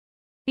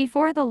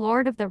Before The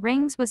Lord of the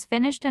Rings was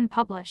finished and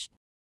published,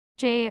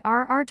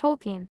 J.R.R.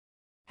 Tolkien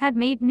had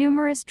made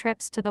numerous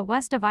trips to the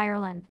west of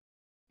Ireland,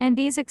 and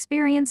these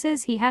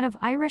experiences he had of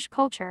Irish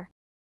culture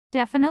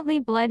definitely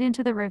bled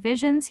into the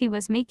revisions he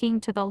was making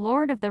to The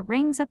Lord of the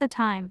Rings at the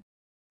time.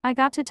 I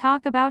got to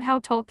talk about how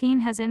Tolkien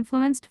has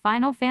influenced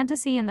Final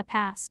Fantasy in the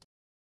past,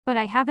 but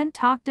I haven't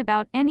talked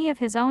about any of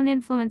his own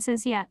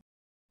influences yet.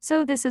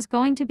 So this is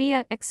going to be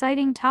an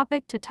exciting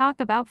topic to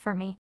talk about for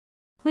me.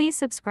 Please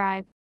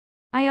subscribe.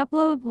 I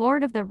upload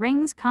Lord of the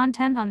Rings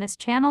content on this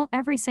channel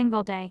every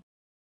single day.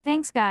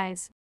 Thanks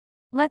guys.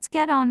 Let's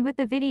get on with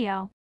the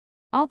video.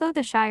 Although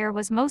the Shire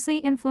was mostly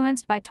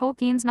influenced by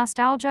Tolkien's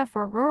nostalgia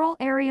for rural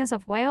areas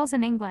of Wales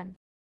and England,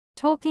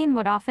 Tolkien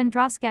would often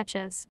draw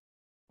sketches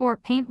or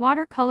paint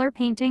watercolor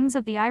paintings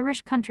of the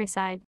Irish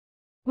countryside,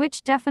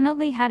 which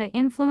definitely had an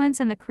influence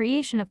in the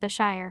creation of the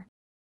Shire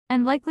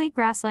and likely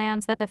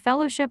grasslands that the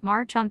Fellowship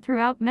march on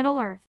throughout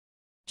Middle-earth.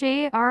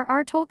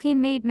 J.R.R. Tolkien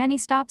made many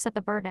stops at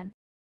the Burden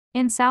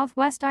in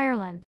southwest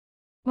Ireland.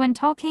 When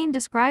Tolkien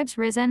describes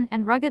risen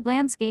and rugged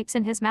landscapes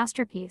in his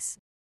masterpiece,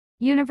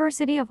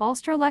 University of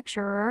Ulster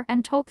lecturer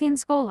and Tolkien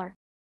scholar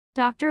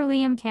Dr.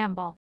 Liam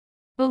Campbell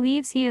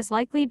believes he is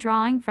likely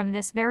drawing from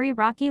this very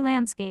rocky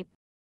landscape.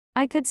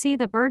 I could see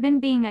the Burden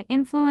being an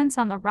influence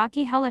on the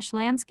rocky hellish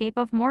landscape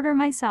of Mordor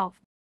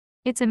myself.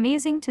 It's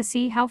amazing to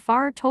see how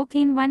far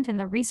Tolkien went in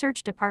the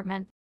research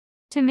department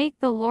to make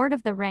The Lord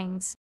of the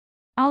Rings.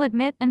 I'll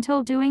admit,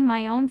 until doing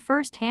my own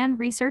first-hand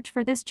research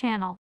for this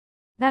channel,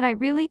 that I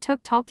really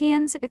took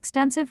Tolkien's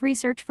extensive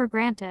research for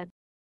granted.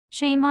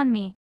 Shame on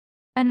me.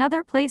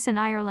 Another place in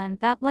Ireland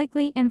that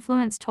likely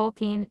influenced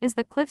Tolkien is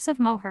the Cliffs of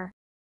Moher.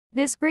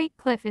 This great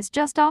cliff is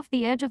just off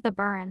the edge of the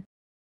Burren,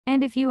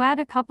 and if you add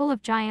a couple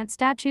of giant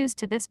statues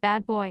to this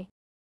bad boy,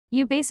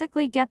 you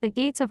basically get the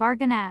gates of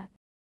Argonath.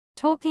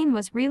 Tolkien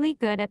was really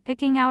good at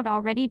picking out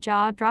already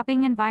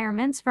jaw-dropping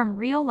environments from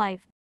real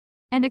life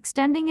and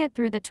extending it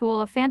through the tool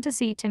of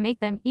fantasy to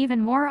make them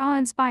even more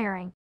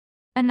awe-inspiring.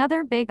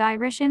 Another big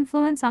Irish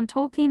influence on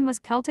Tolkien was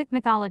Celtic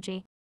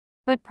mythology,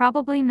 but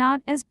probably not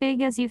as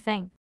big as you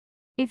think.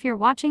 If you're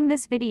watching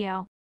this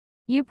video,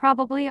 you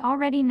probably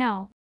already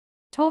know.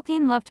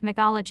 Tolkien loved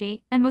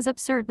mythology and was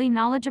absurdly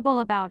knowledgeable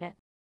about it,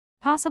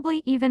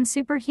 possibly even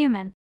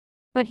superhuman.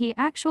 But he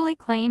actually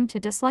claimed to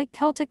dislike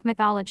Celtic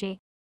mythology.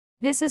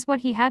 This is what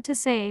he had to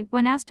say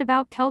when asked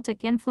about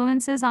Celtic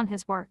influences on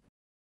his work.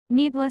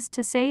 Needless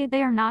to say,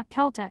 they are not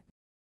Celtic.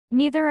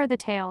 Neither are the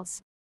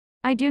tales.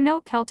 I do know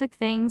Celtic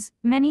things,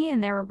 many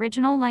in their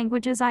original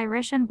languages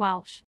Irish and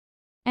Welsh,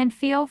 and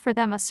feel for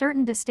them a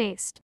certain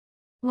distaste,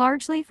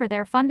 largely for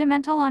their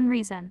fundamental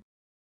unreason.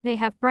 They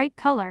have bright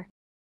color,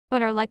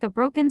 but are like a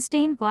broken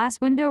stained glass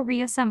window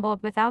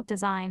reassembled without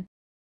design.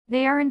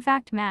 They are in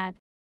fact mad,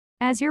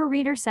 as your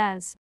reader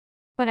says.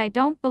 But I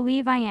don't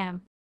believe I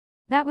am.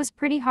 That was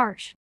pretty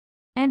harsh.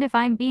 And if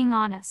I'm being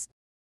honest,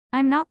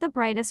 I'm not the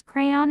brightest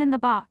crayon in the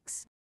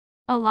box.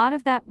 A lot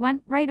of that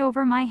went right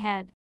over my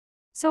head.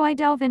 So I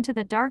delve into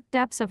the dark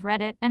depths of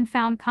Reddit and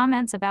found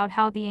comments about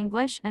how the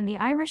English and the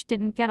Irish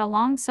didn't get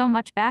along so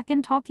much back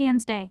in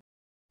Tolkien's day.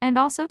 And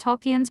also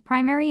Tolkien's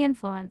primary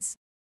influence,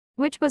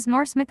 which was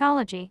Norse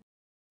mythology,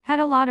 had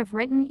a lot of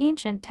written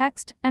ancient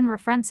text and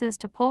references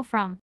to pull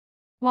from,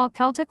 while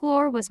Celtic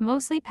lore was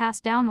mostly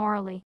passed down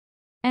orally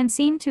and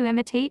seemed to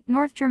imitate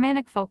North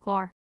Germanic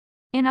folklore.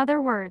 In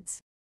other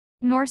words,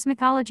 Norse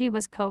mythology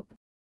was Coke.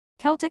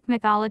 Celtic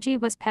mythology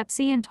was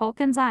Pepsi in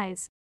Tolkien's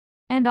eyes.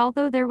 And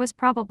although there was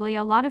probably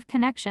a lot of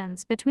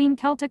connections between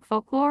Celtic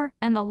folklore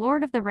and The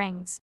Lord of the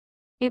Rings,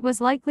 it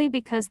was likely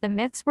because the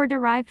myths were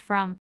derived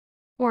from,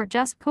 or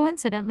just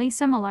coincidentally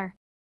similar,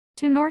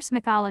 to Norse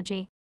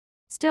mythology.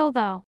 Still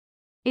though,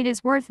 it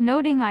is worth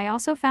noting I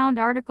also found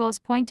articles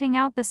pointing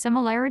out the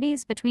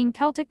similarities between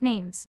Celtic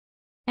names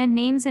and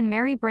names in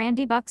Mary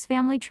Brandybuck's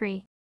family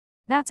tree.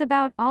 That's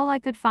about all I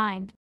could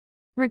find.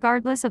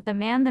 Regardless of the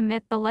man, the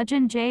myth, the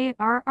legend,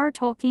 J.R.R.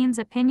 Tolkien's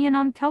opinion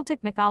on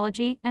Celtic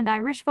mythology and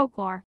Irish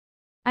folklore,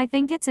 I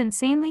think it's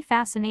insanely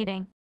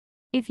fascinating.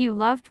 If you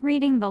loved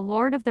reading The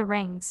Lord of the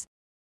Rings,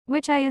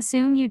 which I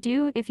assume you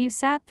do if you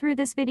sat through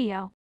this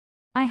video,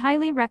 I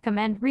highly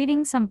recommend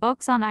reading some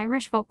books on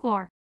Irish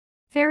folklore,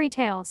 fairy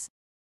tales,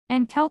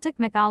 and Celtic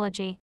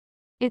mythology.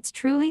 It's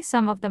truly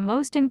some of the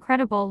most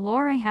incredible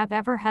lore I have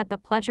ever had the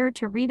pleasure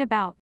to read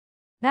about.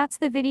 That's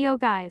the video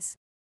guys.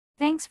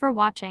 Thanks for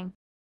watching.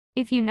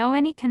 If you know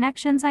any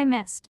connections I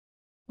missed,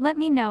 let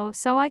me know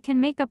so I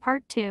can make a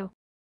part 2.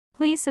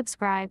 Please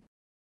subscribe.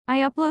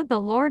 I upload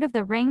The Lord of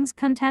the Rings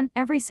content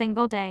every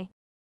single day.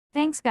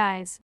 Thanks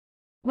guys.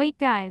 Wait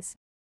guys.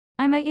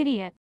 I'm a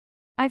idiot.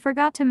 I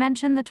forgot to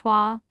mention the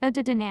Tuatha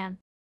De Danann.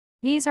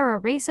 These are a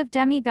race of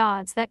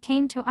demigods that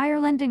came to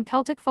Ireland in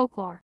Celtic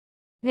folklore.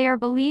 They are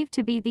believed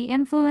to be the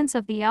influence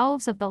of the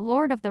elves of The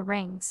Lord of the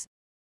Rings.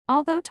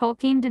 Although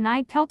Tolkien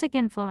denied Celtic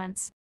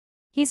influence,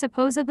 he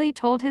supposedly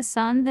told his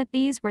son that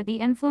these were the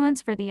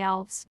influence for the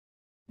elves.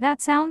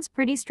 That sounds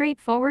pretty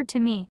straightforward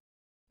to me.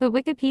 The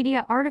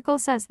Wikipedia article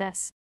says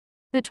this.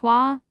 The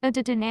Tuatha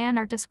De Danann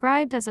are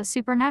described as a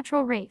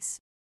supernatural race,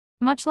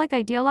 much like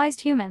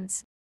idealized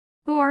humans.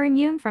 who are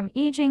immune from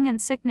aging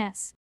and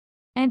sickness,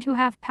 and who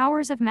have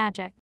powers of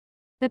magic.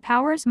 The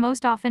powers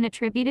most often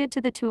attributed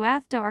to the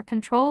Tuatha are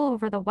control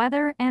over the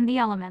weather and the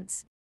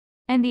elements,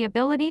 and the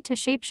ability to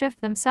shapeshift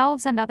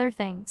themselves and other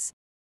things.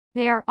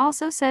 They are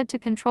also said to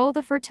control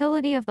the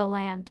fertility of the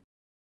land.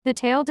 The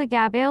Tale de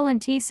Gabail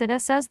and T. Sida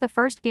says the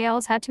first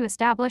Gaels had to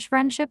establish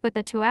friendship with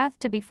the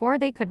Tuatha before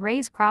they could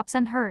raise crops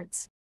and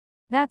herds.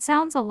 That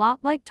sounds a lot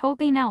like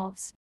Tolkien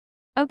elves.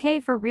 Okay,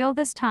 for real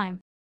this time.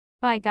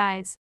 Bye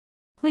guys.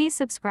 Please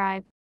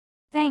subscribe.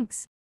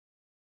 Thanks.